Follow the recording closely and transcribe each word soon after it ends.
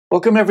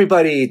Welcome,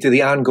 everybody, to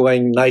the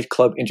ongoing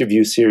nightclub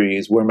interview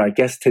series, where my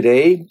guest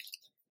today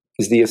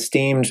is the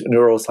esteemed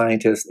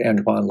neuroscientist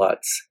Antoine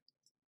Lutz.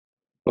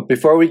 But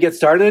before we get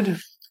started,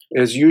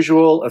 as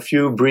usual, a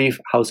few brief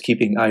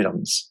housekeeping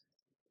items.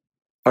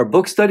 Our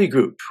book study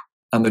group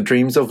on the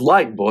Dreams of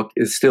Light book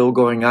is still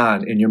going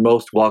on, and you're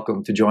most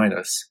welcome to join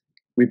us.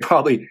 We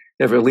probably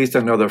have at least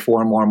another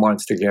 4 more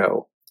months to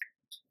go.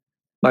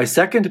 My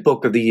second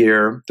book of the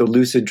year, the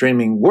Lucid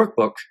Dreaming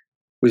Workbook,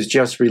 was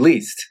just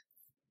released.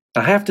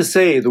 I have to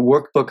say, the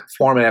workbook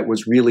format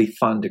was really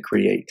fun to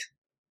create.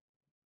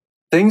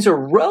 Things are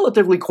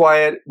relatively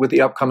quiet with the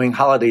upcoming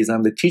holidays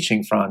on the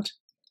teaching front,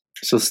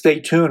 so stay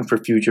tuned for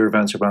future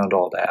events around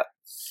all that.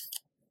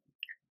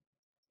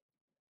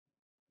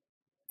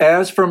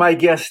 As for my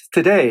guest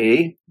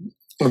today,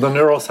 the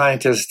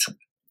neuroscientist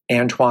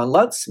Antoine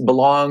Lutz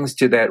belongs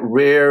to that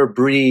rare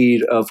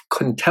breed of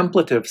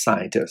contemplative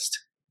scientist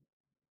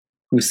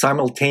who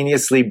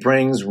simultaneously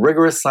brings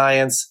rigorous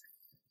science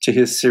to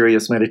his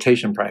serious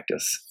meditation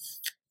practice.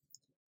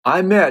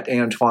 I met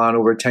Antoine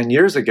over 10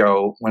 years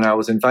ago when I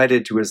was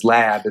invited to his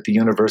lab at the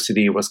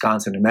University of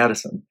Wisconsin in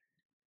Madison,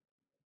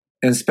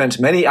 and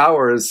spent many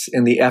hours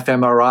in the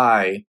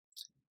fMRI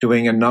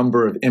doing a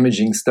number of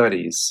imaging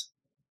studies.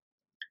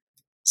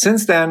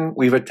 Since then,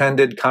 we've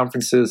attended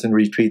conferences and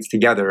retreats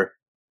together,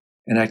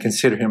 and I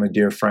consider him a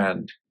dear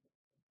friend.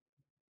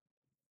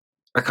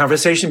 Our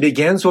conversation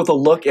begins with a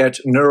look at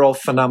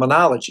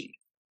neurophenomenology,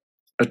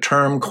 a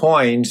term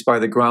coined by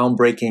the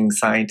groundbreaking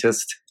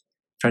scientist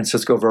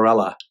Francisco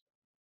Varela,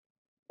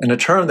 and a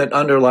term that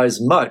underlies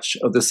much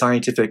of the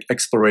scientific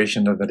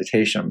exploration of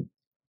meditation.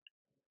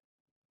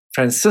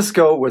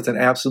 Francisco was an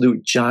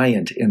absolute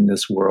giant in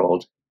this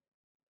world,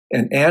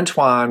 and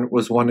Antoine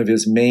was one of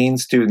his main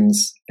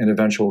students and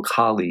eventual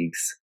colleagues.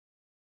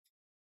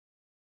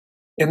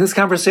 In this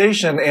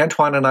conversation,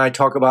 Antoine and I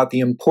talk about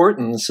the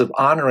importance of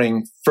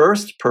honoring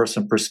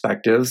first-person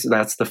perspectives,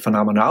 that's the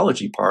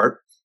phenomenology part,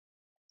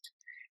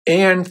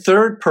 and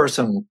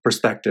third-person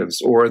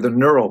perspectives, or the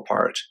neural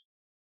part,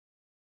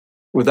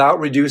 without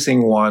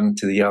reducing one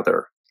to the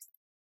other.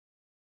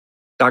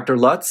 Dr.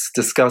 Lutz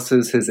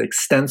discusses his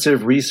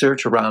extensive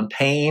research around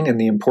pain and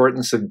the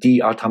importance of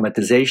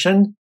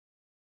de-automatization,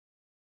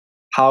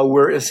 how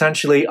we're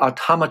essentially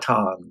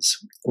automatons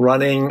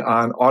running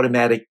on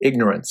automatic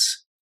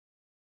ignorance,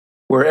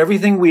 where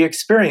everything we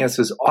experience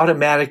is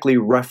automatically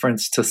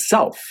referenced to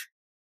self,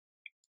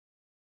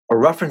 a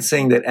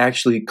referencing that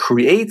actually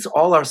creates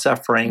all our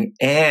suffering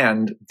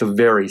and the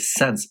very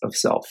sense of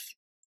self.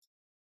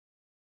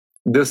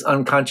 This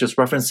unconscious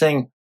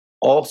referencing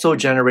also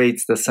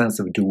generates the sense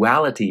of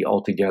duality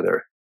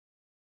altogether,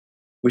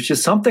 which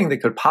is something that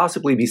could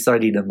possibly be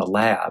studied in the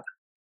lab.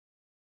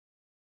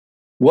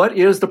 What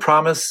is the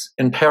promise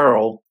and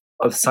peril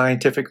of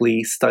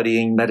scientifically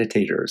studying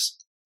meditators?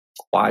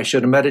 Why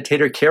should a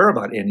meditator care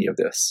about any of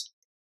this?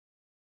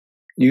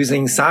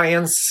 Using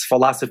science,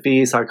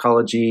 philosophy,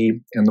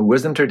 psychology, and the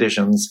wisdom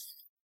traditions,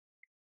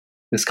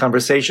 this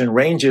conversation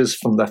ranges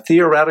from the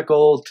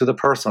theoretical to the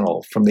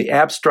personal, from the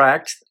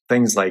abstract,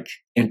 things like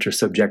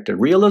intersubjective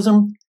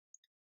realism,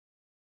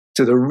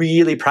 to the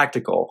really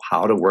practical,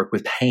 how to work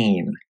with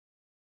pain.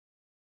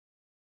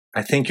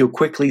 I think you'll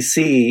quickly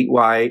see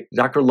why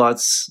Dr.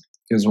 Lutz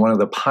is one of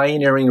the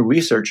pioneering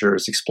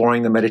researchers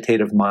exploring the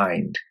meditative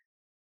mind,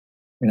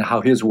 and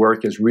how his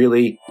work is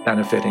really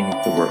benefiting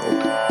the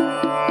world.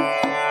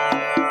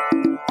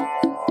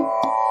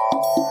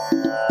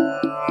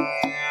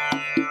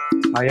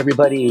 Hi,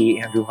 everybody.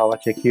 Andrew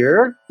Holacek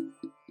here.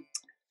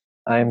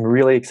 I'm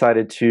really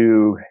excited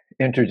to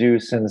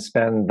introduce and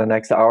spend the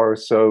next hour or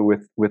so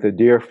with a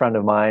dear friend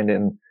of mine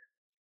and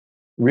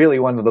really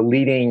one of the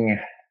leading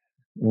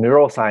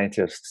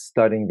neuroscientists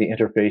studying the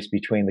interface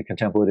between the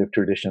contemplative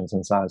traditions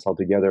and science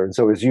altogether. And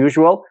so, as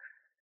usual,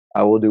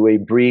 I will do a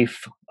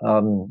brief,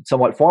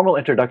 somewhat formal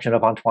introduction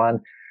of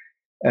Antoine,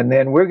 and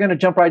then we're going to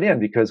jump right in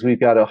because we've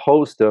got a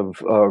host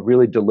of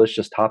really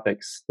delicious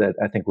topics that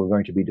I think we're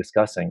going to be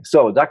discussing.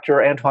 So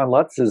Dr. Antoine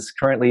Lutz is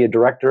currently a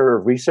director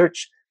of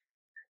research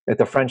at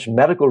the French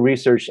Medical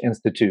Research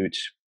Institute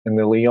in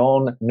the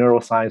Lyon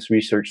Neuroscience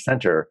Research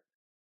Center,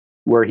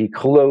 where he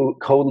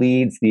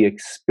co-leads the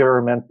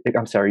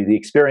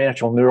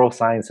experiential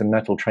neuroscience and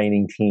mental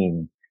training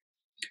team.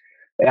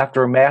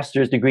 After a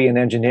master's degree in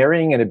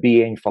engineering and a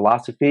BA in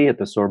philosophy at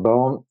the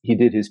Sorbonne, he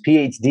did his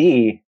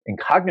PhD in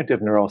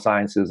cognitive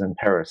neurosciences in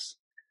Paris,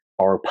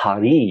 or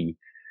Paris,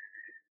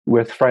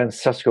 with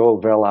Francisco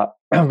Varela,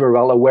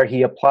 where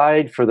he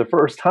applied for the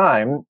first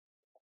time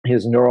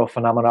his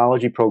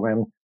neurophenomenology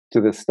program to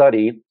the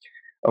study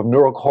of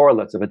neural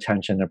correlates of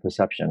attention and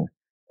perception.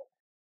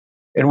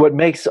 And what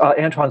makes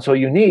Antoine so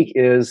unique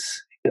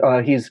is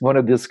he's one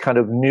of this kind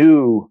of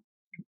new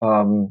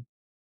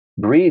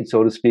breed,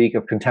 so to speak,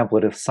 of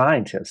contemplative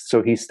scientists.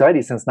 So he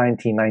studied since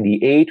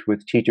 1998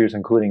 with teachers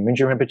including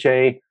Mingyur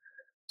Rinpoche,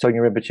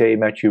 Tsogyen Rinpoche,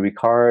 Mathieu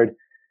Ricard,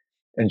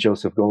 and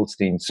Joseph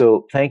Goldstein.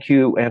 So thank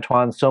you,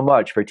 Antoine, so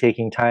much for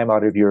taking time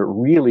out of your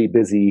really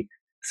busy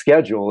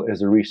schedule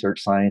as a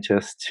research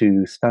scientist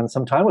to spend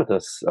some time with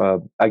us.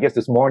 I guess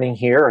this morning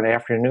here and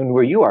afternoon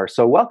where you are.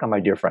 So welcome, my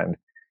dear friend.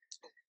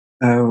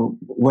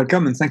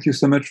 Welcome, and thank you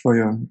so much for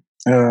your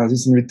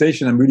this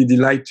invitation. I'm really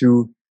delighted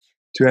to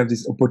have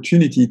this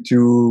opportunity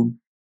to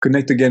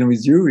connect again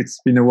with you. It's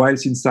been a while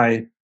since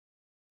I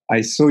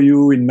saw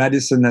you in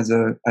Madison as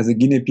a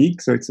guinea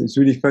pig, so it's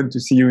really fun to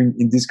see you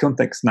in this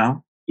context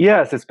now.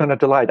 Yes, it's been a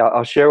delight.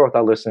 I'll share with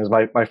our listeners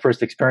my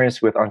first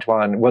experience with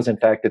Antoine was in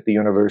fact at the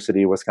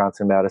University of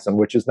Wisconsin-Madison,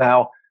 which is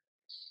now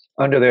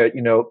under the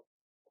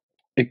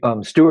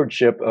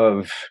stewardship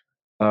of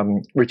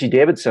Richie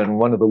Davidson,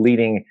 one of the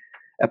leading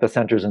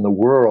epicenters in the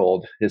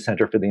world, his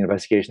Center for the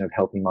Investigation of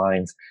Healthy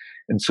Minds.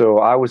 And so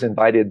I was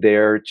invited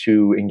there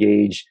to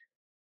engage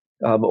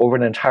over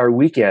an entire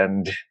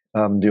weekend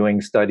doing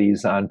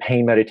studies on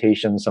pain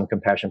meditation, some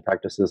compassion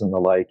practices and the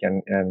like.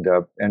 And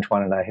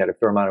Antoine and I had a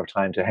fair amount of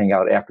time to hang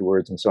out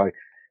afterwards. And so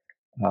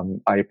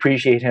I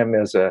appreciate him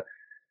as a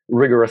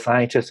rigorous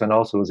scientist and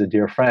also as a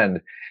dear friend.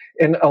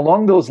 And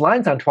along those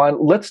lines, Antoine,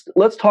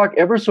 let's talk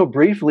ever so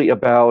briefly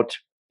about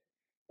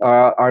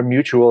our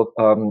mutual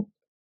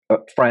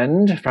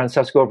friend,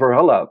 Francesco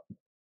Varela,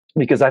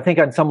 because I think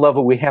on some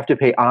level we have to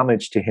pay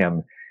homage to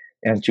him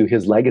and to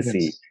his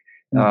legacy. Yes.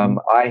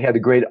 I had the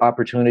great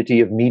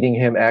opportunity of meeting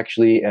him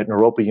actually at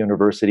Naropa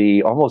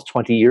University almost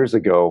 20 years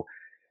ago,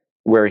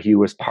 where he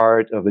was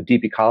part of a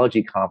deep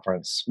ecology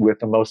conference with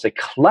the most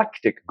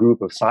eclectic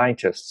group of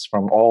scientists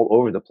from all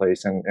over the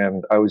place.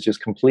 And I was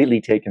just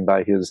completely taken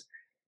by his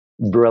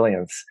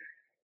brilliance.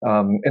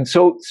 And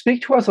so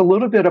speak to us a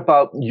little bit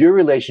about your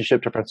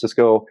relationship to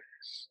Francisco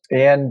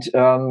and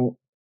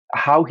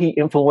how he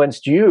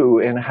influenced you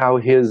and how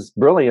his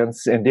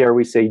brilliance and, dare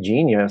we say,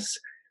 genius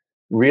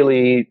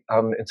really,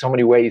 in so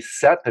many ways,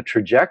 set the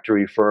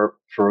trajectory for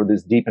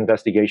this deep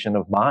investigation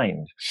of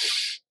mind.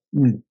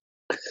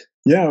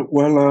 Yeah,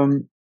 well,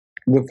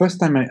 the first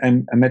time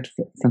I met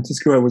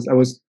Francisco, I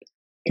was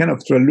kind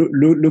of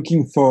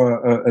looking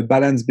for a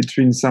balance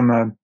between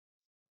some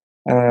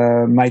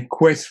my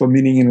quest for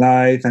meaning in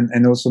life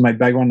and also my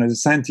background as a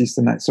scientist.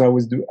 And so I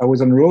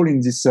was enrolled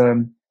in this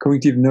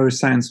cognitive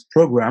neuroscience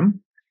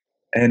program,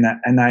 and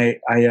I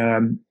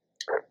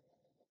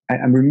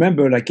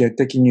remember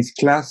taking his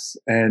class,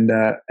 and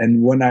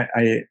when I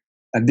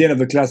at the end of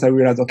the class I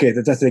realized, okay,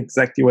 that's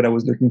exactly what I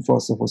was looking for.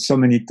 So for so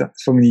many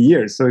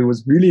years, so it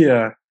was really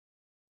a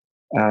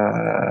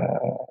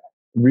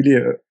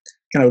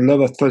kind of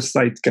love at first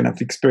sight kind of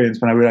experience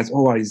when I realized,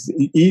 oh,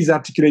 he's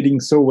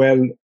articulating so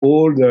well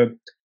all the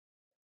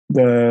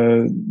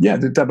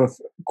type of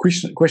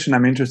question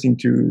I'm interested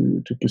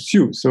to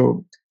pursue.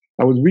 So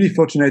I was really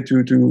fortunate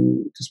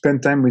to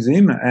spend time with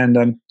him,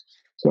 and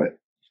so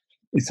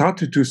it's hard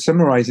to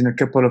summarize in a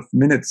couple of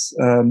minutes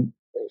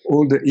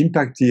all the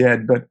impact he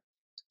had. But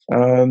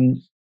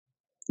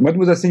what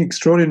was, I think,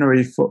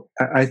 extraordinary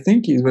I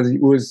think he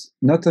was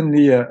not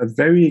only a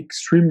very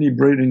extremely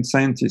brilliant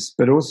scientist,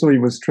 but also he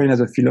was trained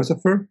as a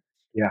philosopher,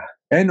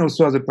 and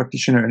also as a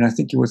practitioner. And I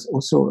think he was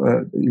also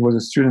he was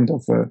a student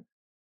of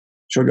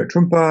Chogyam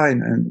Trungpa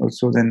and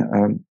also then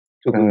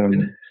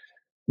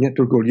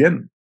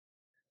Tolgolien.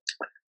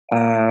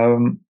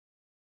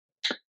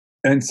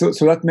 And so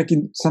that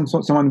making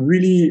someone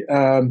really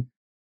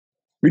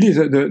really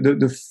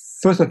the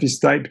first of his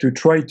type to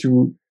try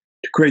to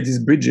create these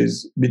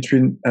bridges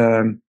between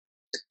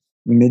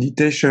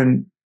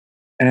meditation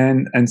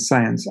and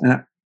science.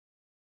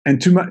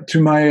 And to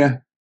my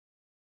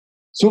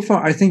so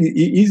far, I think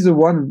he is the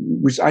one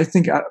which I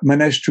think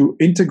managed to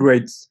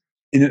integrate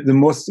in the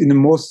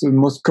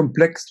most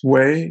complex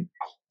way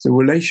the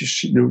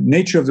relationship, the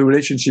nature of the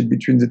relationship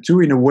between the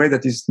two, in a way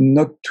that is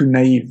not too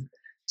naive.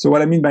 So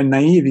what I mean by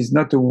naive is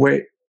not in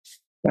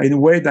a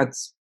way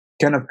that's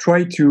kind of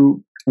try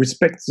to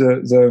respect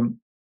the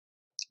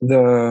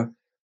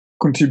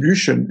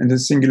contribution and the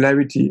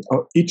singularity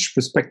of each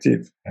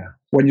perspective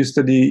when you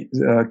study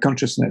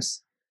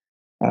consciousness.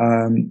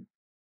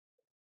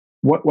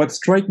 What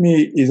struck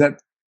me is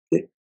that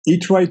he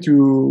tried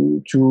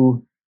to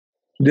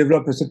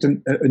develop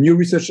a new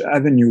research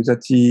avenue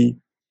that he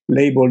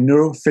labeled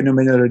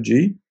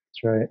neurophenomenology.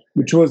 That's right.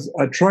 Which was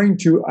trying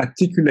to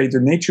articulate the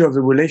nature of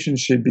the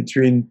relationship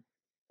between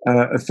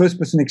a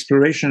first-person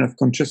exploration of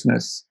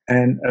consciousness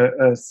and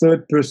a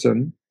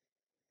third-person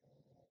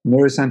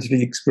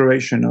neuroscientific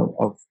exploration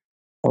of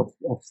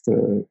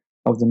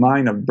the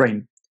mind, of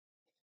brain.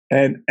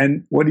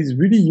 And what is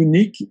really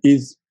unique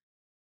is,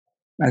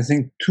 I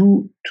think,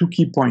 two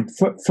key points.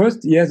 First,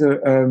 he has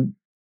a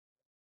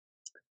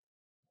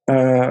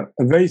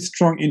very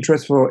strong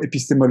interest for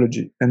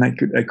epistemology, and I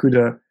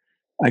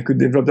could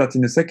develop that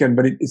in a second.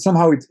 But it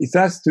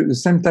has the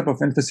same type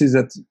of emphasis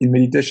that in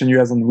meditation you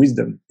have on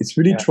wisdom. It's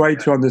really try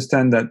to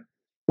understand that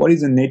what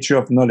is the nature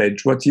of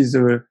knowledge, what is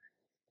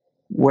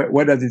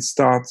where does it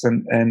start,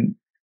 and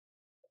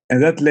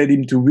that led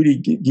him to really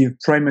give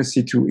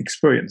primacy to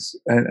experience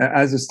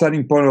as a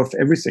starting point of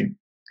everything.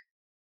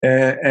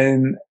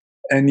 And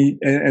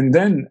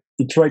then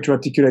he tried to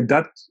articulate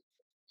that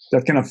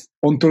kind of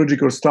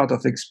ontological start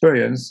of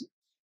experience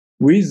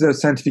with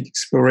scientific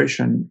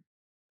exploration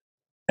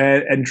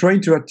and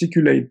trying to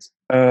articulate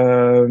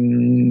a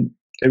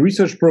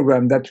research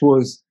program that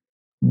was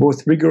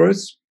both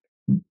rigorous,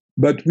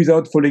 but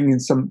without falling in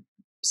some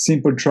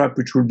simple trap,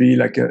 which would be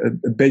like a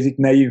basic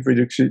naive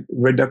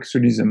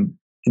reductionism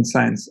in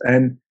science.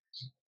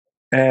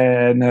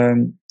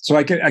 So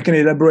I can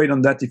elaborate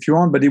on that if you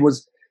want, but it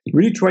was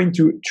really trying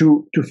to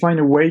find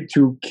a way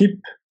to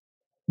keep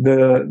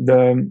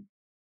the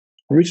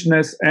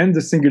richness and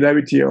the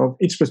singularity of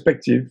each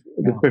perspective,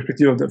 the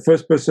perspective of the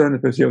first person, the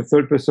perspective of the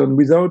third person,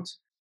 without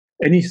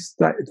any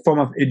form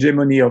of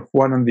hegemony of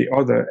one on the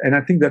other. And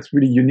I think that's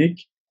really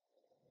unique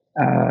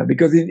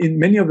because in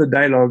many of the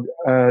dialogue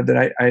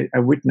that I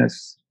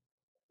witness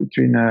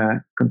between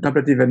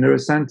contemplative and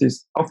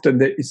neuroscientists,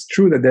 often it's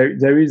true that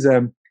there is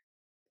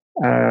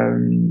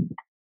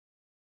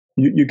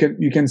you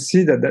can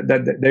see that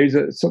there is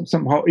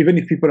somehow, even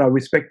if people are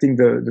respecting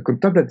the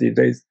contemplative,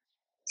 there is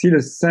still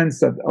a sense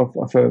that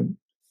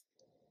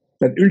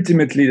that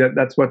ultimately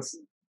that's what's,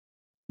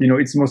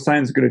 it's more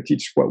science going to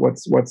teach what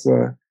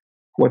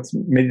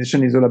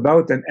meditation is all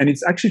about, and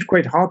it's actually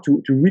quite hard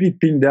to really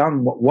pin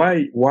down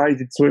why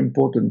is it so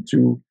important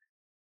to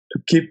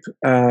keep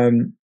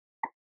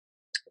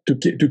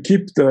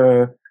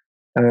the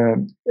a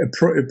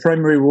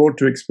primary role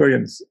to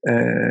experience,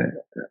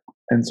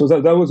 and so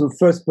that was the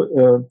first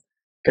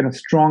kind of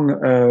strong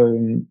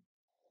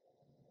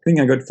thing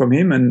I got from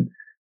him. And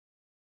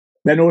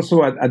then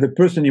also as a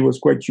person, he was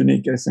quite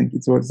unique. I think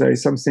there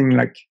is something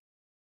like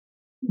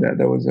that.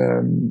 There was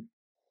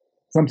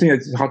something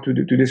that's hard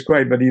to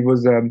describe, but he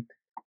was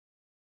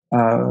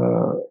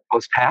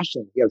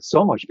passion. He had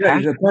so much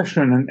passion. Yeah, a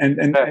passion,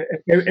 and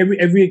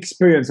every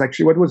experience.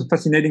 Actually, what was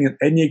fascinating at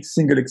any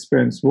single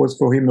experience was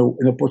for him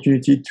an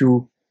opportunity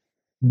to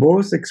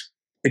both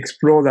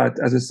explore that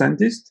as a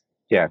scientist,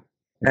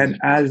 and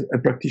as a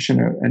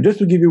practitioner. And just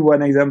to give you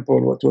one example,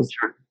 what was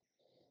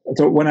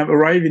so when I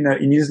arrived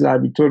in his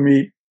lab, he told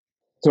me.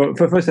 So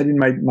first, I did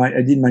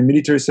my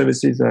military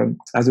services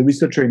as a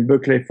researcher in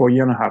Berkeley for a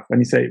year and a half. And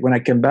he said, when I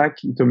came back,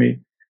 he told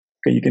me,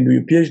 "Okay, you can do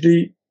your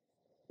PhD."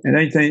 And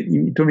then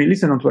he told me,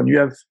 "Listen, Antoine,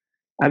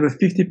 I have a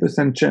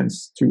 50%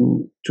 chance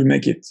to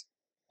make it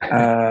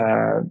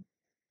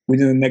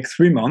within the next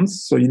 3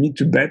 months. So you need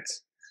to bet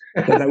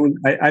that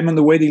I'm on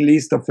the waiting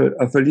list for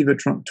a liver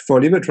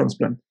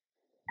transplant.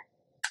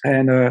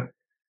 And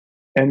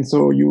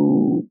so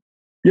you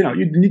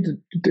need to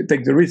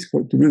take the risk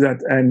to do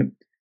that."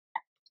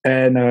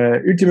 And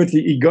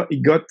ultimately, he got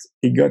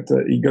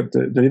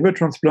the liver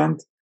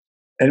transplant.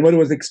 And what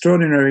was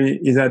extraordinary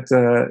is that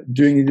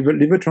during the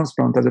liver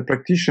transplant, as a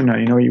practitioner,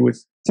 he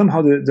was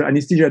somehow the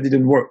anesthesia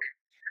didn't work,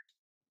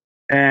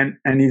 and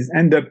he's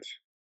end up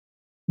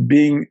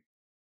being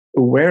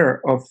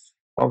aware of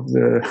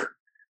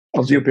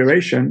the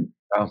operation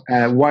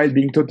while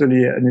being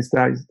totally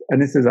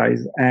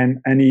anesthetized,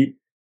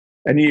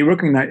 and he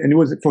recognized, and it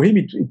was for him.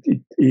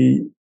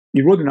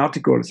 He wrote an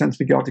article, a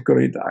scientific article,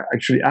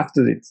 actually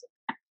after it,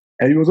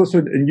 and it was also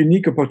a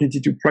unique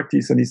opportunity to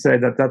practice. And he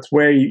said that's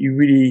where he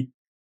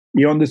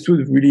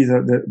understood really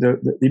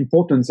the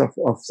importance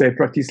of say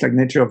practice like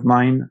nature of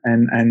mind,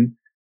 and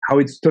how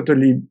it's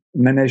totally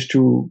managed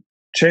to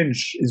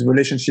change his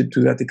relationship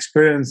to that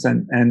experience,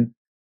 and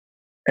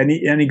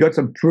he got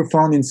some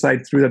profound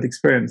insight through that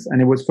experience. And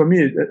it was, for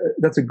me,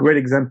 that's a great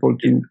example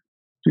to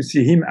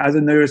see him as a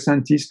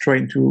neuroscientist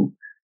trying to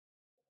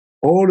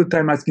all the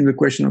time asking the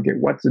question, okay,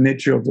 what's the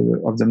nature of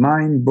the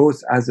mind,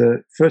 both as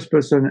a first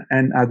person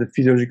and as a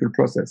physiological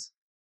process,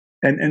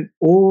 and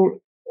all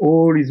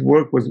his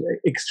work was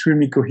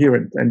extremely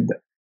coherent, and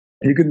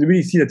you can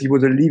really see that he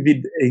was a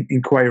livid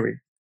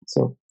inquiry.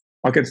 So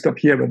I can stop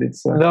here, but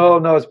it's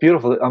no, it's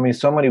beautiful. I mean,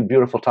 so many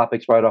beautiful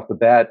topics right off the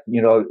bat.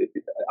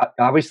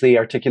 Obviously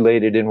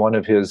articulated in one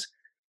of his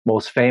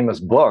most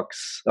famous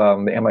books,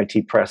 the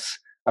MIT Press.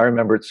 I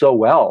remember it so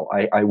well.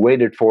 I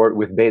waited for it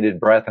with bated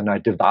breath, and I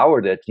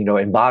devoured it.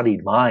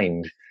 Embodied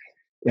mind.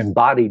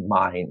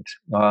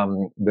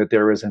 That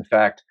there is, in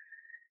fact,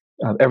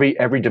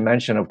 every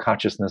dimension of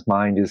consciousness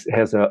mind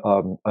has a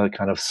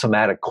kind of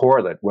somatic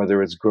correlate,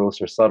 whether it's gross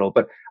or subtle.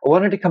 But I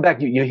wanted to come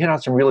back. You hit on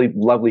some really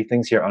lovely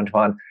things here,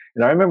 Antoine,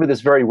 and I remember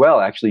this very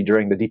well actually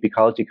during the Deep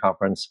Ecology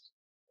Conference.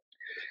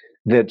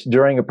 That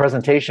during a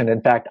presentation,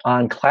 in fact,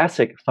 on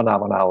classic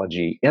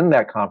phenomenology in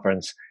that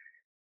conference.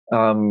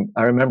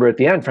 I remember at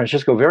the end,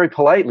 Francisco very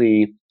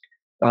politely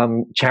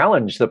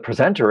challenged the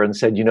presenter and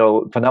said,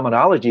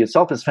 phenomenology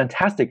itself is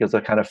fantastic as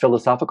a kind of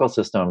philosophical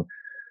system,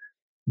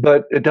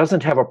 but it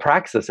doesn't have a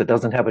praxis. It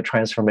doesn't have a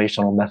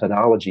transformational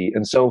methodology.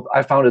 And so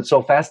I found it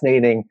so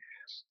fascinating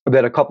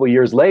that a couple of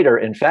years later,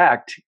 in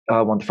fact,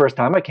 when the first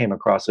time I came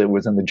across it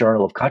was in the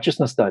Journal of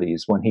Consciousness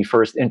Studies, when he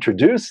first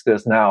introduced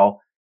this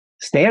now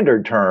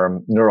standard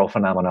term,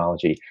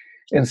 neurophenomenology.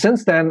 And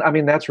since then, I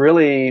mean, that's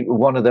really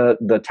one of the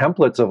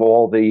templates of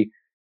all the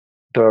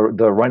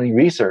running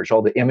research,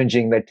 all the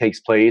imaging that takes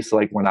place.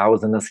 Like when I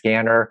was in the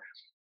scanner,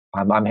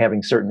 I'm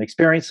having certain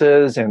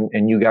experiences,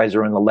 and you guys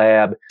are in the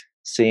lab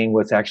seeing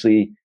what's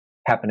actually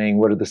happening.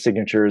 What are the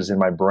signatures in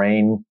my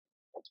brain?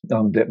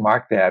 that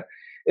mark that.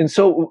 And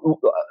so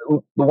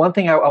the one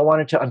thing I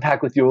wanted to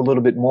unpack with you a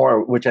little bit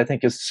more, which I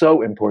think is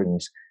so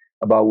important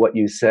about what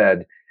you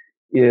said,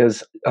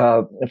 is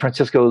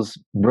Francisco's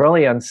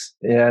brilliance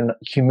and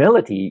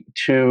humility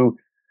to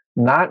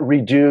not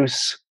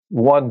reduce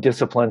one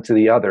discipline to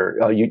the other.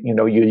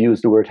 You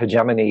use the word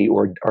hegemony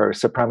or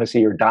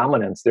supremacy or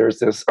dominance. There's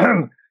this,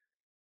 kind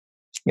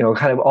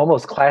of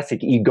almost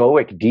classic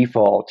egoic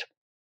default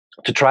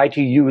to try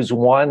to use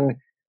one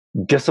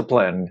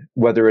discipline,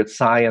 whether it's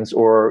science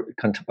or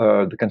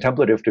the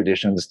contemplative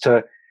traditions,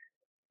 to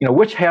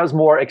which has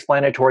more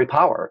explanatory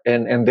power,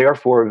 and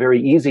therefore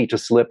very easy to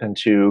slip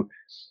into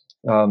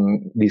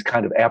these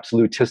kind of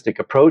absolutistic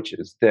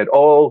approaches that,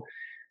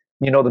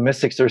 the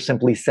mystics are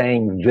simply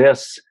saying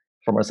this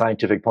from a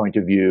scientific point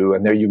of view,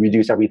 and there you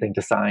reduce everything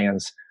to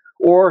science.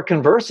 Or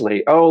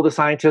conversely, the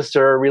scientists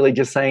are really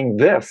just saying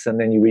this, and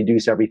then you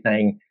reduce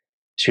everything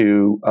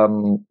to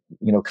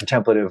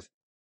contemplative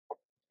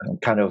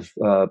kind of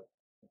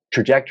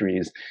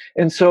trajectories.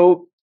 And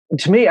so,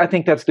 to me, I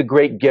think that's the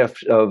great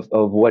gift of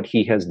what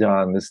he has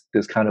done.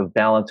 This kind of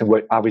balance, and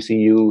what obviously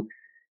you,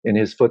 in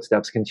his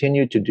footsteps,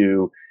 continue to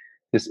do.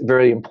 This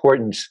very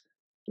important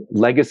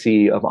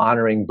legacy of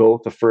honoring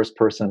both the first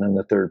person and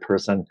the third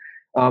person.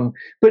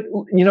 But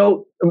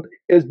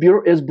as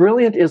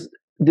brilliant as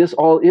this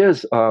all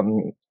is,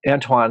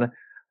 Antoine,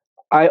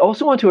 I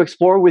also want to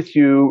explore with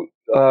you.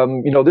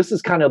 This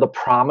is kind of the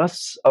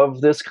promise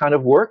of this kind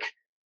of work.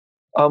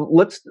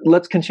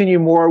 Let's continue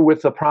more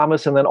with the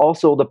promise and then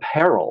also the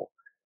peril,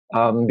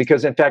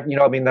 because in fact,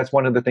 that's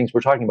one of the things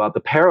we're talking about. The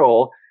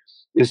peril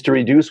is to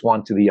reduce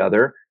one to the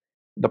other.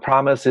 The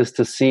promise is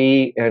to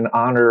see and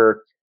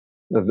honor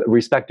the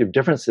respective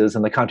differences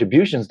and the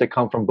contributions that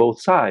come from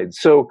both sides.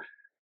 So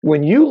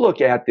when you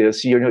look at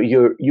this,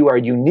 you are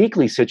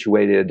uniquely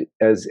situated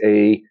as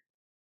a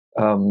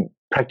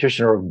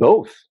practitioner of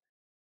both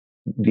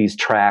these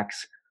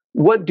tracks.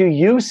 What do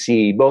you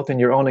see, both in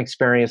your own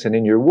experience and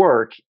in your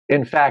work,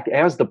 in fact,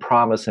 as the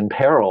promise and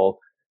peril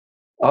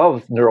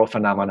of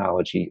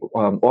neurophenomenology,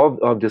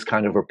 of this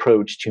kind of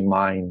approach to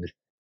mind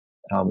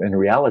and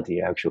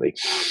reality, actually?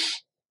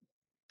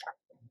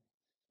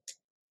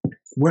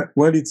 Well,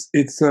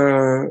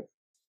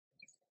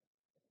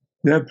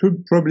 there are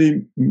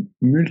probably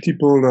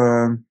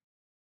multiple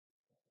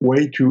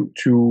way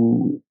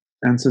to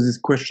answer these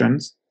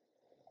questions.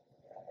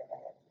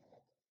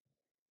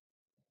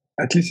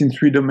 At least in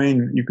three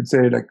domains, you could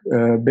say, like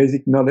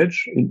basic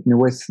knowledge, in a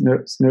way,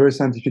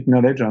 neuroscientific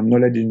knowledge or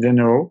knowledge in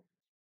general.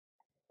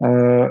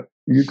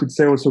 You could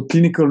say also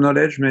clinical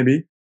knowledge,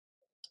 maybe,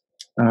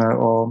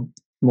 or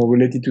more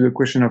related to the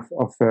question of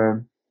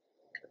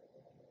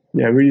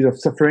really of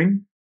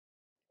suffering.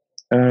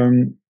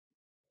 And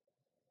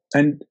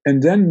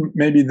then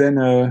maybe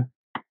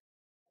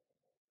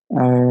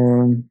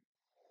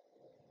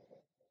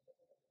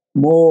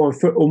more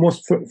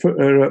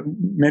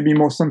maybe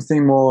more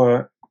something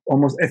more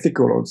almost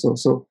ethical also.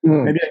 So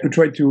maybe I could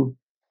try to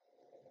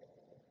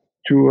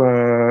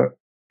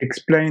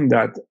explain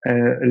that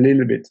a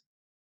little bit.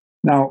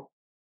 Now,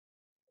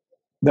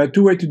 there are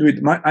two ways to do it.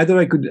 Either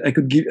I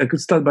could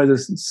start by the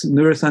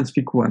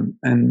neuroscientific one,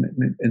 and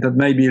that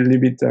may be a little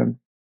bit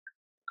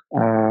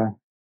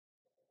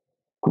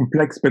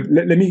complex. But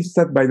let me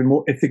start by the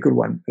more ethical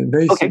one.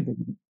 Very simple.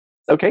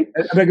 Okay.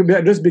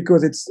 Just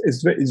because it's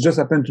just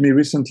happened to me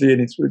recently,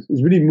 and it's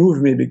really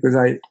moved me because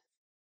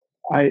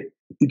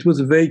it was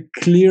a very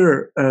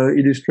clear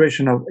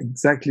illustration of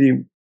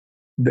exactly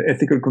the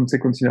ethical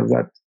consequences of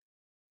that.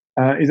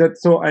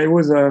 I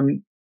was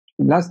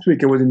last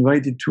week I was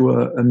invited to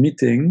a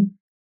meeting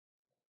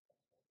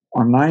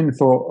online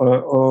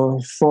for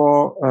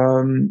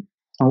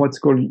what's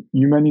called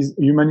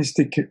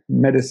humanistic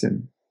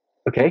medicine.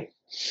 Okay.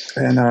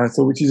 And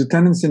so which is a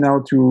tendency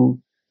now to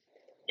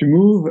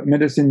move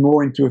medicine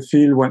more into a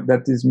field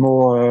that is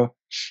more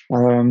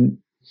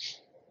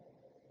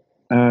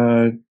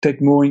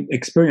take more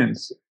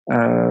experience,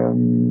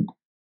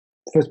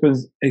 first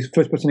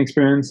person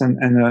experience,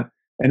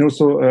 and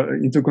also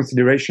into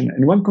consideration.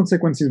 And one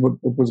consequence is what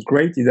was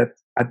great is that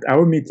at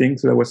our meeting,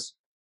 so there was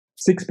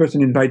 6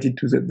 persons invited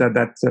to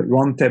that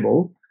round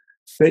table.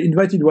 They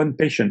invited one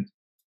patient,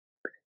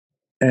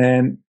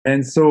 and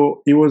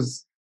so it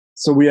was.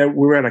 So we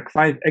were like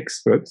 5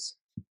 experts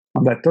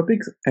on that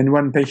topic and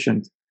 1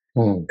 patient.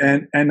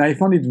 And I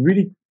found it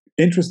really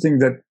interesting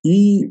that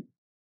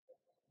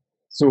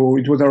so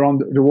it was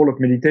around the role of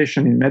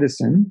meditation in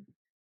medicine,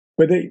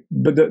 but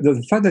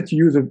the fact that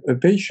you use a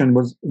patient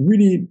was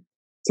really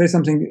he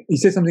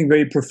said something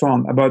very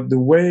profound about the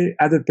way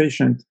other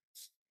patient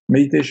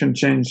meditation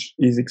changed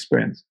his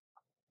experience.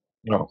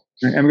 No.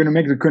 I'm going to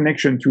make the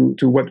connection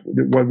to what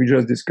we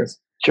just discussed.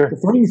 Sure. The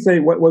funny say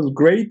what was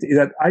great is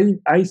that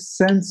I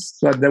sensed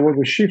that there was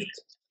a shift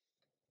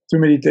to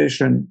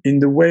meditation in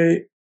the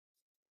way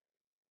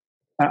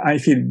I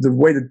feel the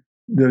way that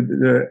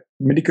the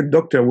medical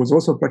doctor was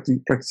also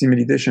practicing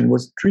meditation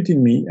was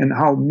treating me, and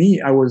how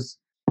I was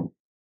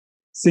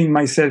seeing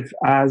myself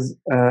as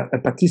a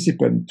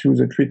participant to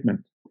the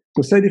treatment.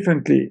 To say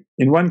differently,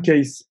 in one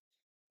case,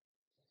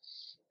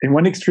 in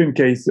one extreme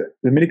case,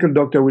 the medical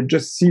doctor would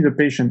just see the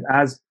patient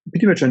as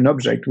pretty much an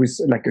object with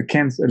like a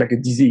cancer, like a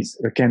disease,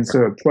 a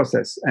cancer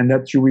process, and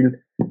then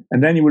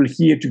you will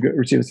hear to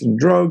receive certain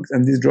drugs,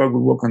 and this drug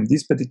will work on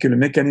this particular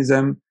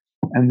mechanism,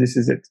 and this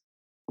is it.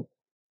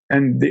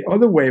 And the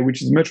other way,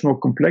 which is much more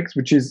complex,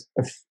 which is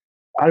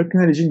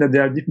acknowledging that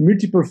there are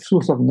multiple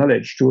sources of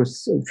knowledge to a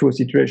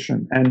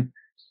situation, and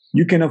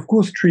you can of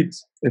course treat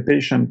a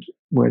patient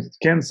with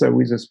cancer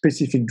with a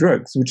specific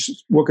drugs which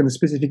work in a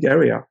specific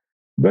area.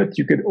 But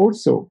you could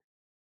also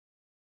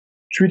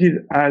treat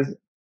it as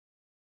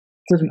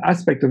certain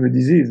aspect of a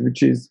disease,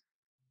 which is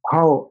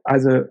how,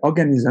 as an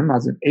organism,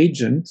 as an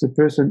agent, the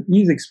person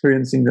is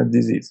experiencing that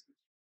disease.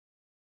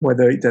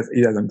 Whether it has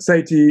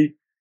anxiety,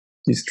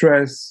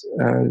 distress,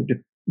 all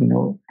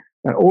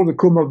the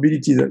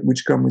comorbidities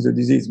which come with the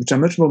disease, which are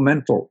much more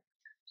mental.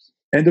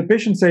 And the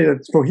patient say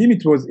that for him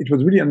it was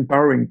really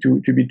empowering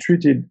to be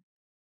treated.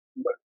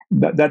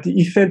 That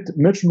he felt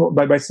much more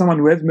by someone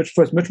who has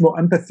much more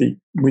empathy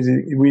with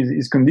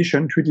his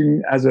condition, treating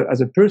him as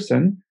a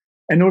person,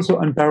 and also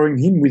empowering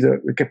him with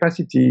a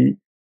capacity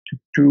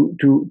to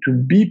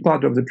be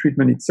part of the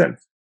treatment itself.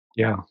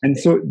 Yeah. And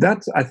so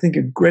that's, I think,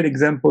 a great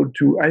example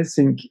to, I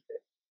think,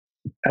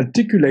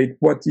 articulate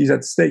what is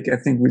at stake, I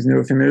think, with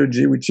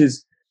neurofenology, which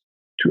is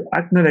to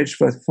acknowledge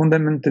that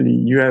fundamentally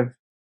you have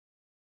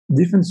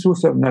different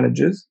sources of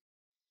knowledges.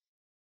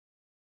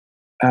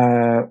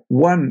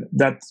 One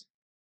that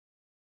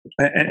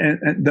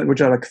and that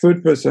which are like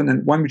third person,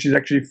 and one which is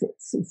actually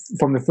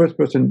from the first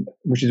person,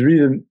 which is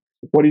really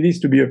what it is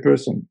to be a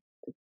person.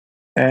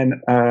 And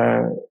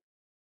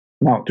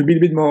now, to be a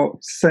bit more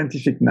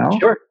scientific now,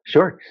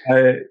 sure.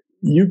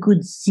 You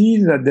could see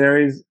that there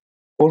is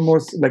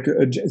almost like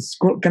it's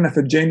kind of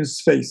a Janus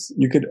face.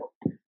 You could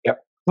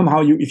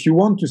somehow, if you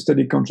want to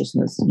study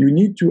consciousness, you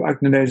need to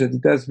acknowledge that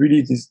it has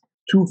really these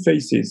two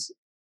faces,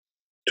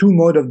 two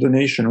modes of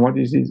donation. What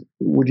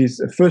is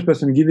a first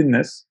person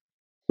givenness.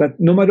 But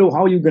no matter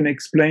how you're going to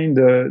explain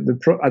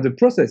the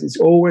process, it's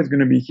always going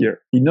to be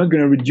here. You're not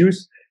going to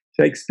reduce.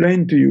 If I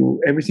explain to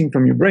you everything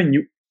from your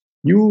brain,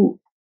 you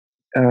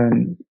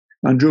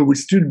Andrew will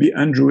still be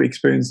Andrew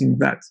experiencing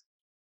that.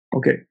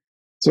 Okay,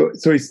 so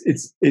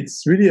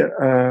it's really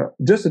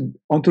just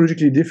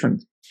ontologically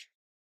different.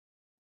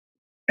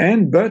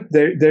 But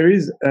there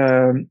is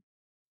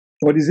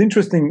what is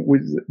interesting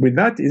with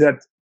that is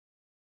that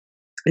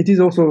it is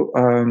also.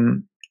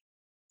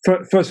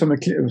 First, from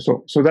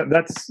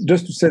that's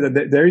just to say that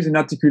there is an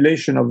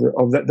articulation of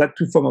that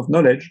two form of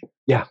knowledge.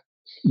 Yeah.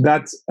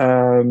 That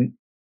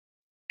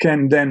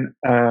can then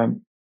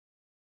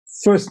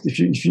first,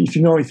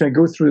 if I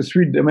go through the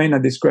three domains I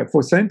described,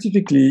 for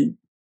scientifically,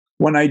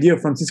 one idea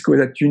of Francisco is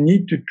that you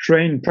need to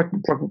train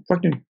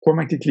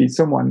pragmatically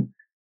someone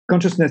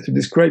consciousness to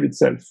describe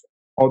itself,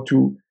 or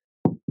to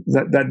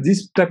that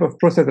this type of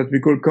process that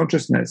we call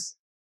consciousness,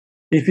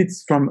 if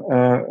it's from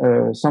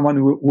someone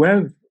who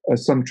have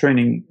some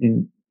training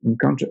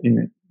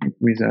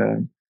with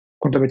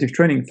contemplative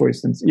training, for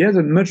instance, he has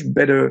a much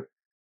better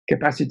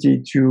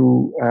capacity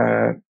to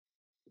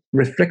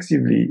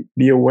reflexively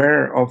be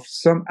aware of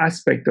some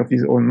aspect of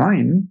his own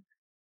mind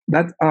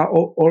that are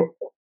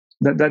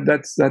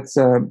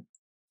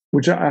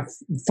which are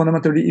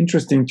fundamentally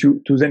interesting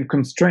to then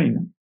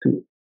constrain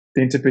to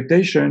the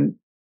interpretation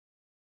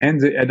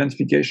and the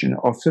identification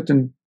of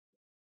certain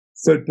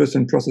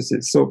third-person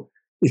processes. So,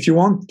 if you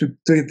want to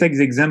take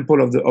the example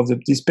of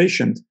this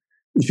patient,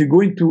 if you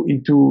go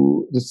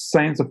into the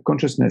science of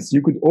consciousness,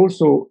 you could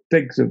also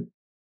take the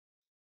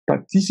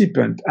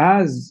participant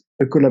as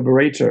a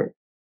collaborator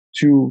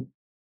in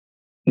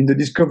the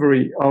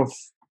discovery of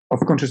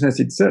consciousness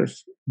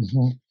itself.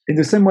 Mm-hmm. In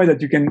the same way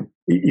that you can,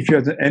 if you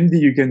have the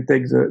MD, you can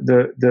take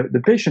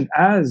the patient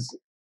as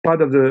part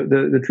of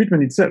the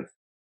treatment itself.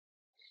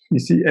 You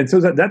see, and so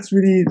that's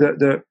really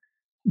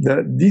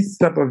this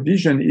type of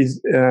vision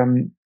is.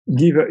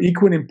 Give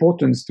equal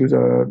importance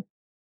to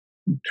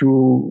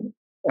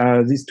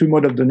these two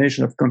modes of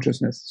donation of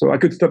consciousness. So I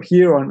could stop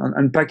here and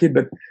unpack it,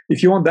 but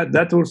if you want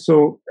that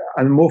also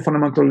at a more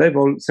fundamental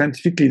level,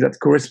 scientifically, that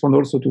corresponds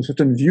also to a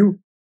certain view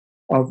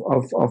of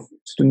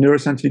certain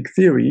neuroscientific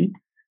theory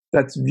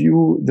that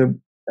view the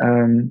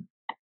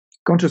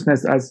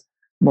consciousness as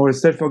more a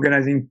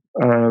self-organizing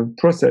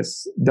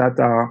process that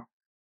are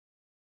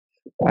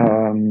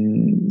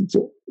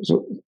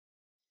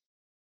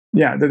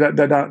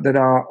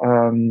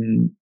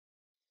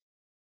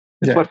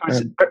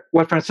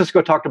what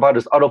Francisco talked about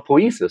is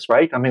autopoiesis,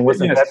 right? I mean,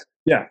 wasn't that?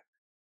 Yeah.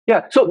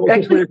 So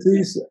actually,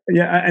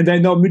 and I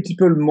know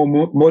multiple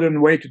modern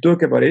way to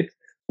talk about it,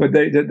 but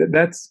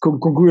that's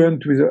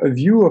congruent with a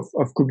view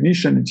of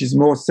cognition, which is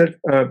more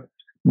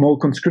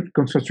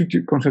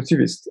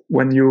constructivist.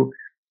 When you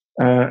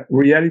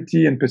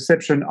reality and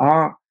perception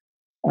are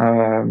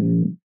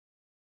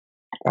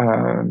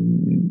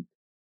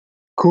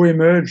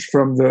co-emerge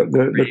from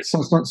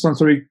the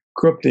sensory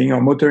coupling or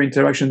motor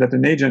interaction that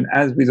an agent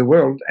has with the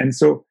world. And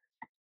so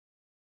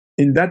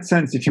in that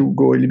sense, if you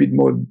go a little bit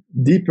more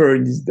deeper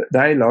in this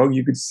dialogue,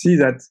 you could see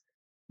that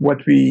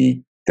what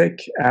we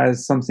take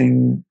as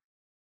something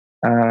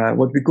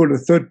what we call the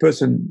third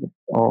person,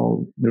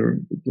 or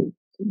the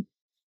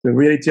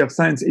reality of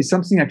science, is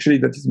something actually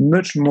that is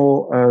much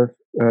more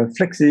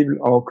flexible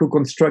or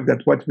co-construct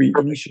than what we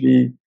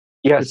initially.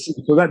 Yes.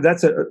 So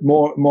that's a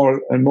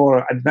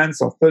more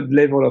advanced or third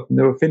level of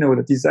neuropheno.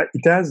 That is,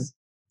 it has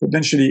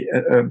potentially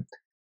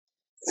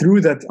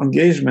through that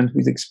engagement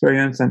with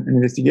experience and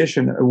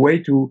investigation, a way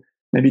to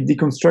maybe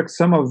deconstruct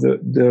some of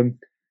the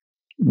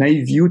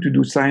naive view to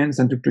do science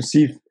and to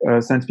perceive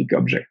scientific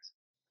objects.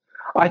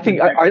 I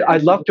think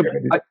I'd love to.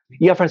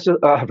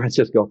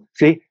 Francisco.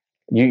 See,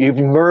 you've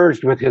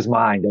merged with his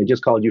mind. I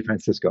just called you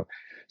Francisco.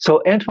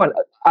 So, Antoine,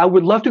 I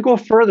would love to go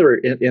further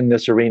in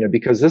this arena,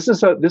 because this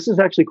is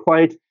actually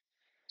quite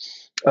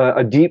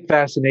a deep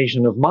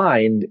fascination of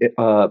mine,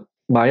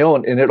 my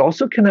own, and it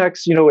also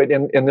connects.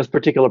 In this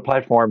particular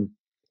platform,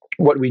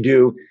 what we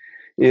do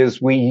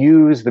is we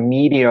use the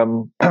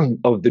medium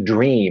of the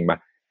dream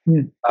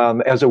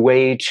as a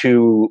way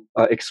to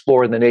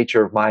explore the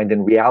nature of mind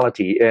and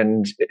reality.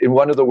 And in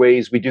one of the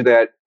ways we do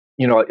that,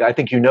 I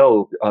think in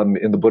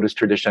the Buddhist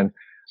tradition,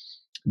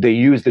 they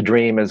use the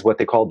dream as what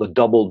they call the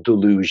double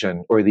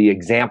delusion, or the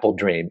example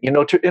dream, in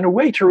a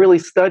way to really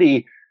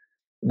study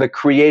the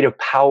creative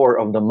power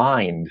of the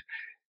mind.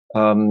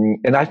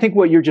 And I think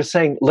what you're just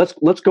saying,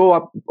 let's go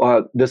up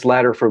this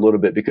ladder for a little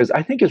bit, because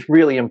I think it's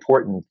really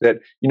important that,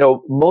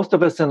 most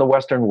of us in the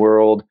Western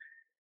world,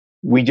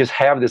 we just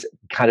have this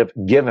kind of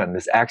given,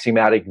 this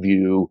axiomatic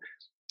view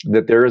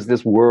that there is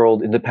this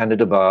world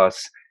independent of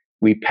us.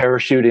 We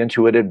parachute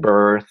into it at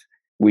birth,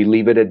 we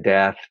leave it at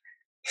death.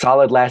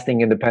 Solid,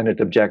 lasting, independent,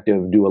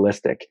 objective,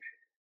 dualistic.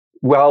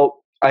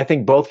 Well, I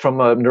think both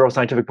from a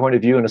neuroscientific point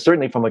of view and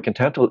certainly from a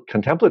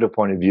contemplative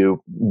point of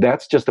view,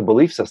 that's just a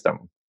belief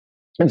system.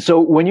 And so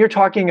when you're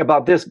talking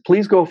about this,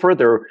 please go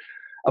further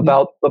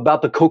about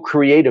the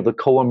co-creative, the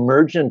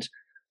co-emergent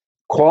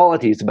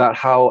qualities, about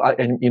how,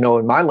 and in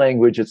my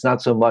language, it's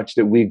not so much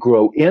that we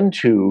grow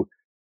into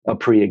a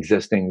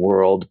pre-existing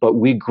world, but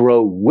we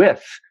grow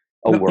with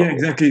a world. Yeah,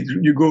 exactly.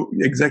 You go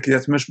exactly.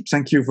 That's much.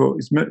 Thank you for.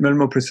 It's much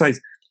more precise.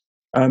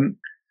 Let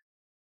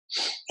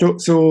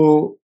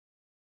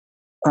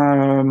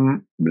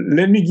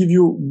me give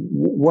you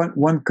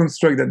one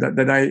construct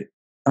that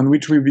on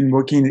which we've been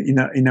working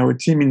in our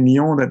team in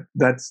Lyon,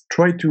 that's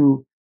try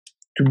to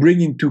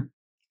bring into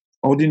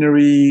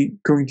ordinary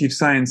cognitive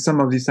science some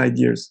of these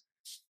ideas.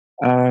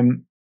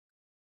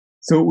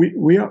 So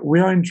we are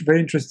very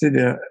interested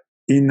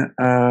in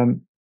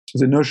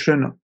the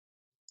notion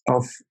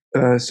of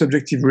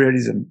subjective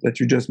realism that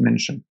you just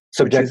mentioned.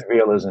 Subjective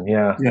realism,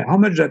 yeah. Yeah. How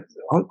does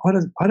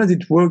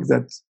it work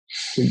that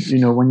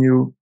when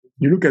you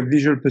look at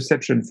visual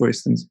perception, for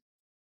instance,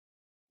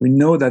 we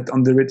know that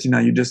on the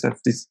retina you just have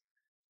this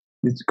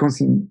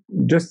constant,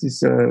 just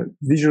this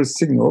visual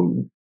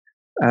signal,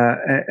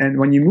 and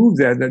when you move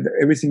there, that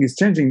everything is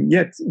changing.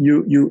 Yet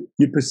you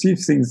perceive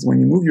things when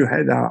you move your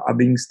head are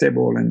being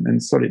stable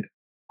and solid.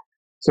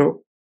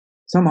 So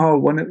somehow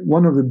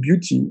one of the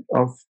beauty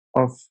of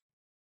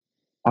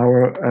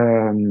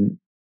our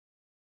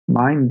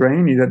mind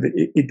brain is that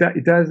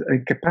it has a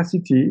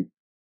capacity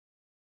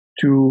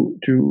to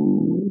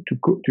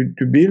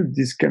build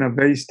this kind of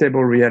very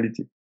stable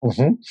reality.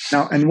 Mm-hmm.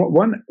 Now, and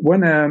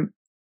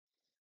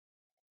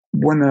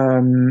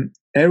one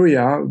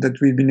area that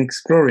we've been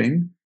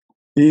exploring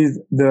is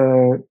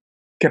the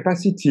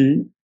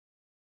capacity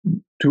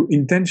to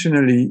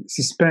intentionally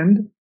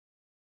suspend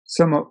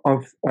some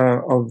of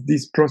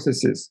these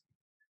processes.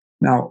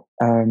 Now,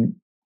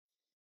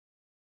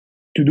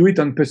 to do it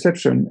on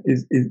perception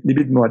is a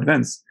little bit more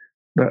advanced,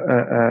 but,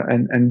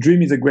 and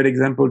dream is a great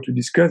example to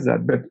discuss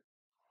that. But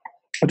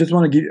I just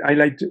want to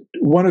highlight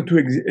one or two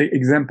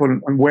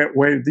examples on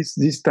where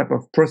this type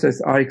of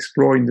process are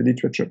explored in the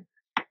literature.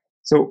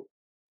 So,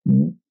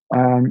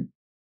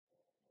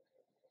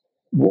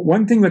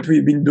 one thing that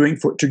we've been doing,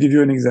 to give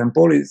you an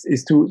example,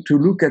 is to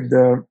look at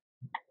the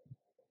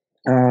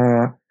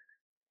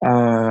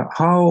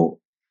how,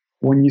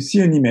 when you see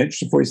an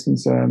image, for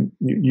instance,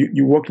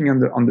 you're walking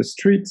on the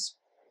streets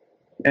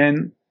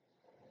and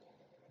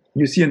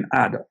you see an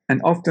ad,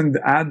 and often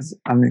the ads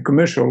and the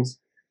commercials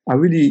are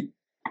really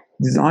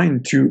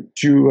designed to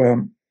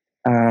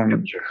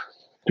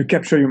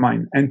capture your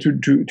mind and to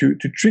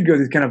trigger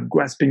this kind of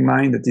grasping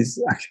mind that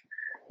is,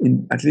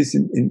 at least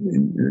in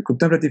the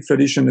contemplative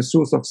tradition, a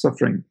source of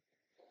suffering.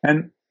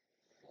 And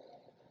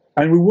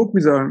we work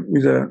with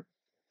a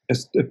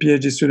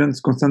PhD student,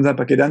 Constanza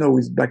Paquedano, who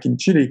is back in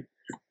Chile,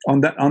 on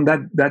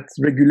that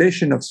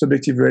regulation of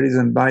subjective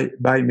realism by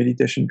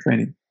meditation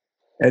training.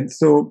 And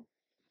so,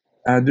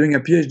 during a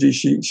PhD,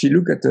 she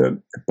looked at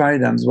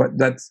paradigms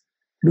that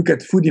look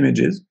at food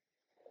images,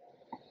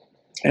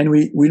 and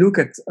we look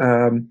at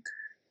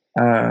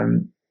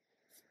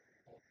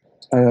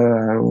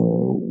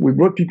we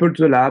brought people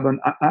to the lab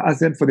and asked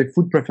them for their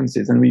food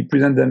preferences, and we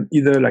present them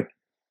either like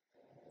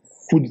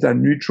food that are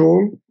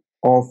neutral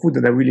or food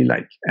that I really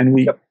like, and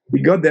we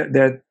got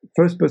their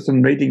first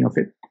person rating of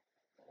it,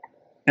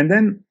 and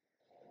then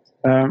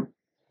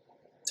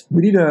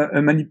we did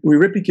we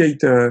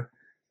replicate a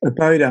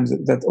paradigm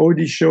that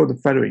already showed the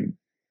following.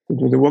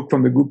 It was a work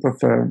from the group of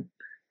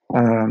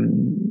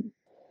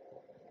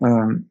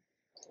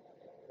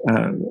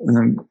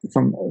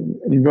from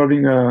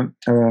involving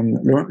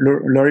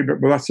Laurie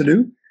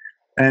Barcelou,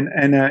 and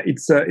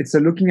it's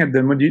looking at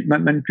the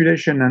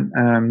manipulation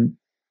and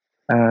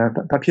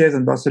Papiers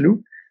and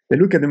Barcelou. They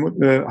look at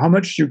how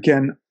much you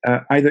can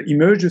either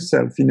immerse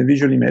yourself in a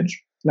visual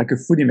image, like a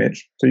food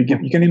image. So you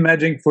can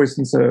imagine, for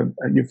instance,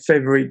 your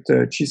favorite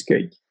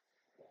cheesecake,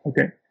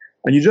 okay,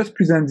 and you just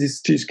present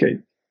this cheesecake.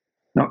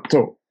 Now,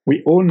 so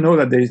we all know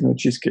that there is no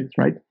cheesecake,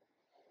 right?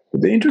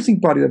 But the interesting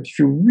part is that if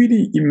you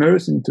really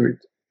immerse into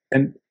it,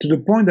 and to the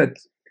point that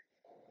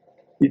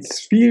it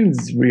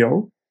feels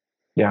real,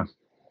 yeah.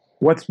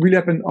 What's really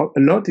happened a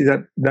lot is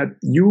that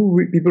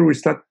people will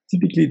start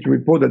typically to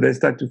report that they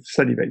start to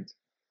salivate.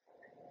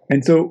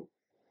 And so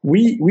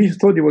we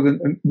thought it was a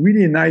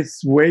really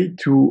nice way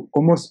to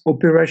almost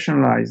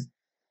operationalize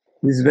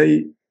this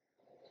very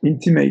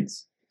intimate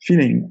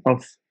feeling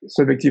of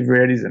subjective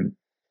realism.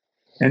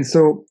 And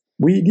so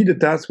we did a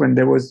task when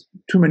there was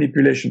too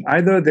manipulation.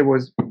 Either there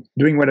was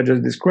doing what I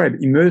just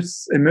described,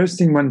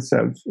 immersing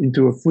oneself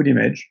into a food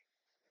image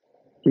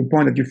to the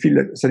point that you feel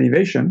that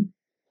salivation.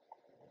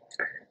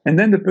 And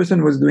then the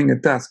person was doing a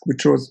task,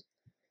 which was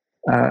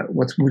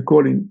what we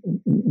call in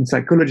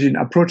psychology an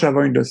approach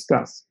avoidance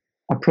task.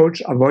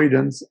 Approach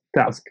avoidance,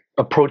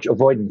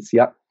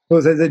 yeah.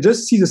 So they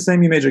just see the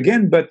same image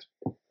again, but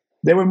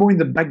they were more in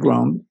the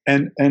background,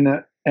 and in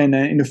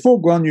the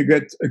foreground you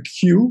get a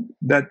cue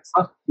that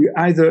you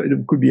either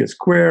it could be a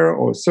square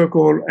or a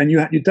circle, and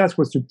your task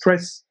was to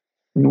press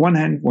in one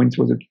hand when it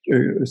was a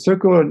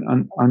circle,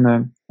 and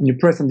you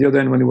press on the other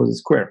hand when it was a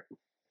square.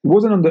 It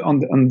wasn't on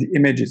the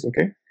images,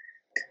 okay.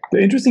 The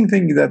interesting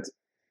thing is that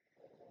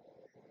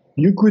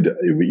you could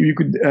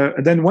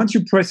then once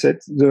you press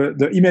it,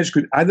 the image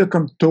could either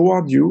come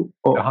toward you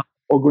or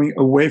going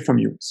away from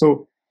you.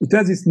 So it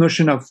has this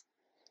notion of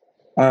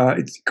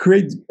it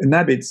creates an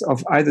habit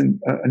of either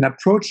an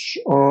approach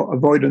or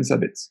avoidance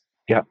habits.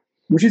 Yeah,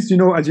 which is, as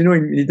you know,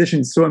 in meditation,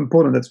 it's so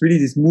important. That's really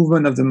this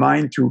movement of the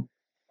mind to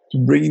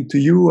bring it to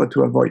you or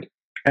to avoid.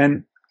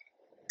 And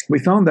we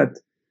found that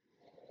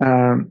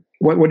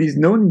what is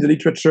known in the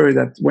literature is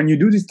that when you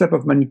do this type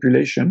of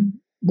manipulation,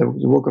 the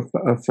work of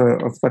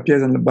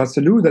Papiers and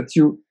Barcelou, that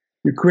you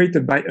create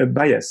a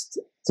bias,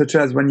 such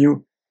as when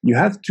you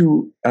have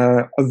to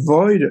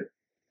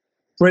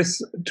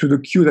press to the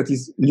cue that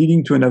is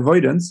leading to an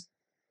avoidance,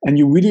 and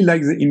you really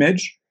like the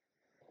image,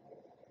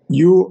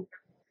 you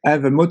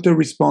have a motor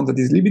response that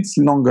is a little bit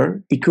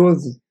longer,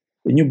 because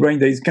in your brain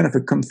there is kind of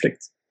a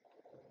conflict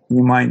in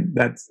your mind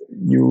that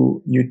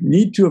you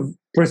need to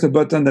press a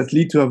button that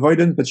leads to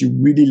avoidance, but you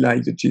really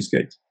like the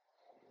cheesecake.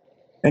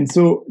 And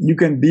so you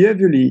can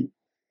behaviorally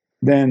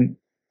then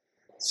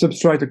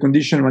subtract a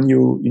condition when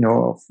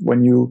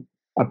you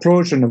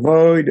approach and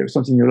avoid or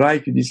something you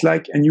like, you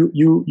dislike, and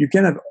you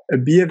can have a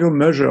behavioral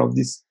measure of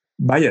this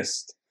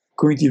bias,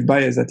 cognitive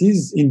bias that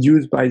is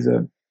induced by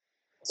the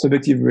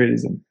subjective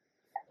realism.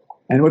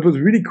 And what was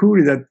really cool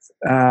is that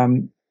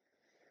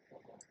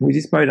with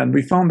this paradigm,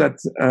 we found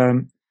that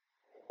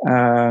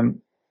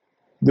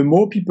the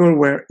more people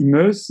were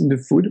immersed in the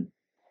food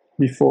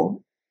before,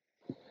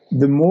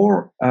 the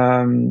more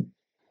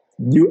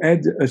you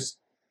had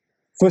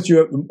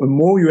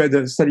more you had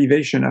a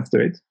salivation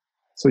after it.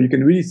 So you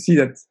can really see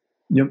that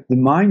the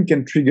mind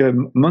can trigger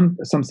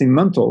something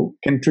mental,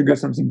 can trigger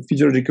something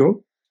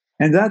physiological,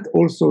 and that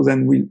also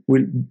then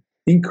will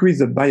increase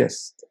the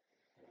bias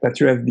that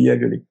you have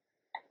behaviorally.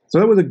 So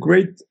that was a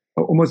great,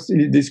 almost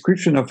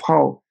description of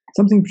how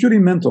something purely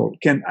mental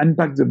can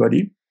impact the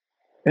body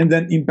and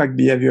then impact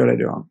behavior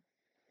later on.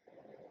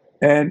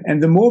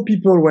 And the more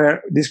people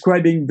were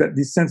describing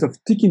this sense of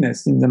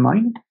stickiness in the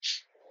mind,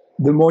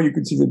 the more you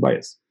could see the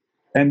bias.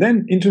 And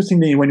then,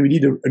 interestingly, when we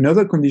did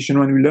another condition,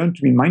 when we learned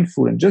to be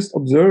mindful and just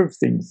observe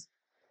things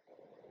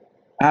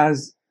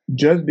as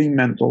just being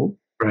mental,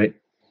 right?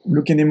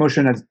 Look at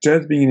emotion as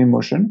just being an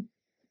emotion,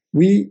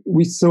 we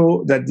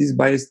saw that this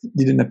bias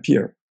didn't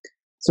appear.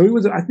 So it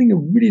was, I think, a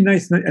really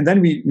nice. And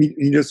then we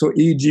just saw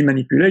EEG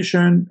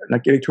manipulation,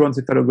 like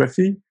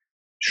electroencephalography,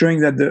 showing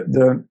that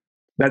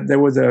that there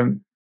was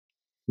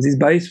this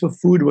bias for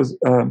food was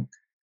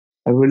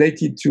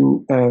related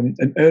to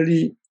an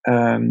early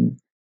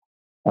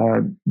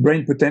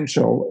brain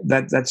potential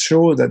that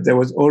showed that there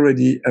was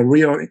already a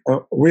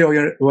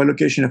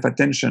reallocation of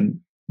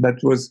attention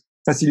that was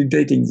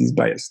facilitating this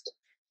bias.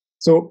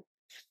 So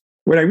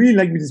what I really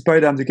like with this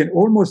paradigm, you can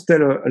almost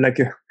tell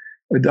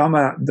a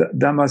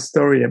Dharma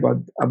story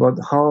about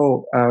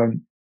how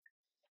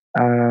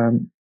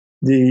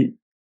the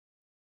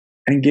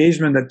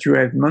engagement that you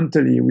have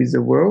mentally with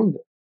the world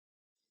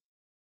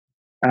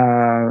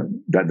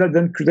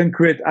that then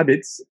create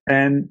habits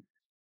and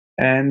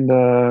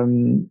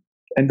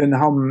then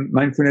how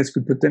mindfulness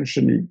could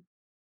potentially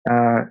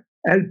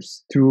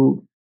helps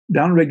to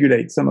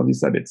downregulate some of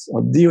these habits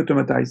or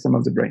de-automatize some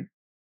of the brain.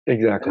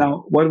 Exactly.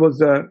 Now, what was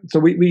so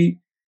we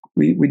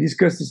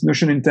discussed this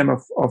notion in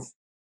terms of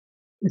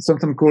it's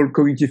sometimes called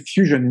cognitive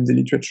fusion in the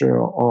literature,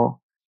 or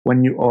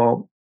when you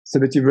are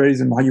subjective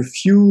realism, how you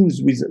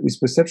fuse with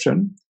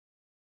perception.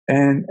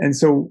 And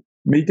so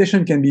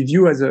meditation can be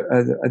viewed as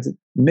a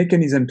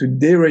mechanism to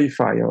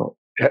de-reify or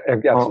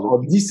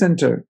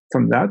decenter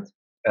from that.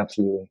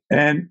 Absolutely.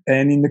 And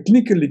in the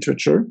clinical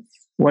literature,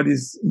 what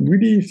is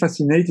really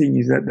fascinating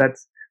is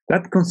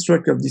that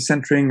construct of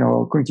decentering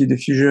or cognitive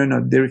diffusion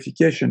or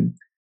derification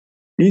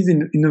is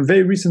in a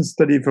very recent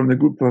study from the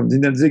group of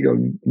Zinel Ziegel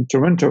in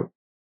Toronto,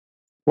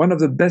 one of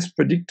the best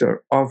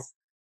predictor of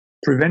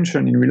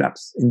prevention in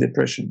relapse in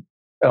depression.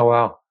 Oh,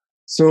 wow.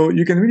 So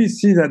you can really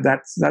see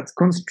that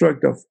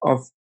construct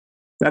of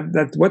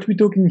that what we're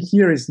talking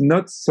here is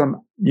not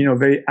some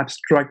very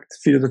abstract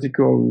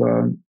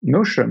philosophical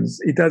notions.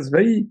 It has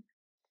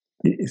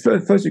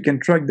first you can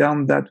track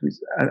down that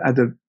at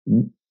a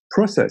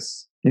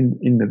process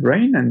in the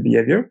brain and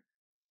behavior,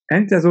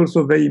 and it has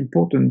also very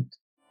important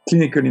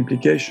clinical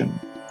implication,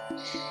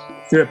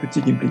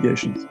 therapeutic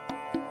implications.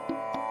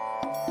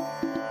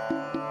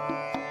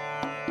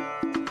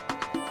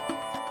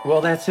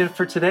 Well, that's it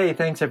for today.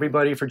 Thanks,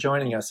 everybody, for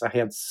joining us. I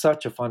had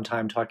such a fun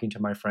time talking to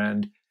my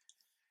friend.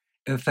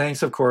 And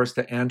thanks, of course,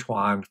 to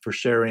Antoine for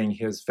sharing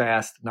his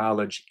vast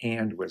knowledge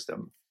and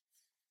wisdom.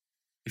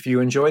 If you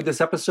enjoyed this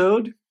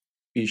episode,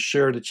 be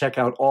sure to check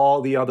out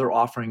all the other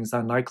offerings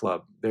on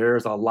Nightclub.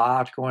 There's a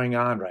lot going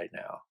on right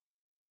now.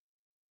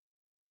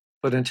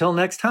 But until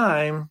next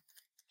time,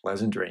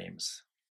 pleasant dreams.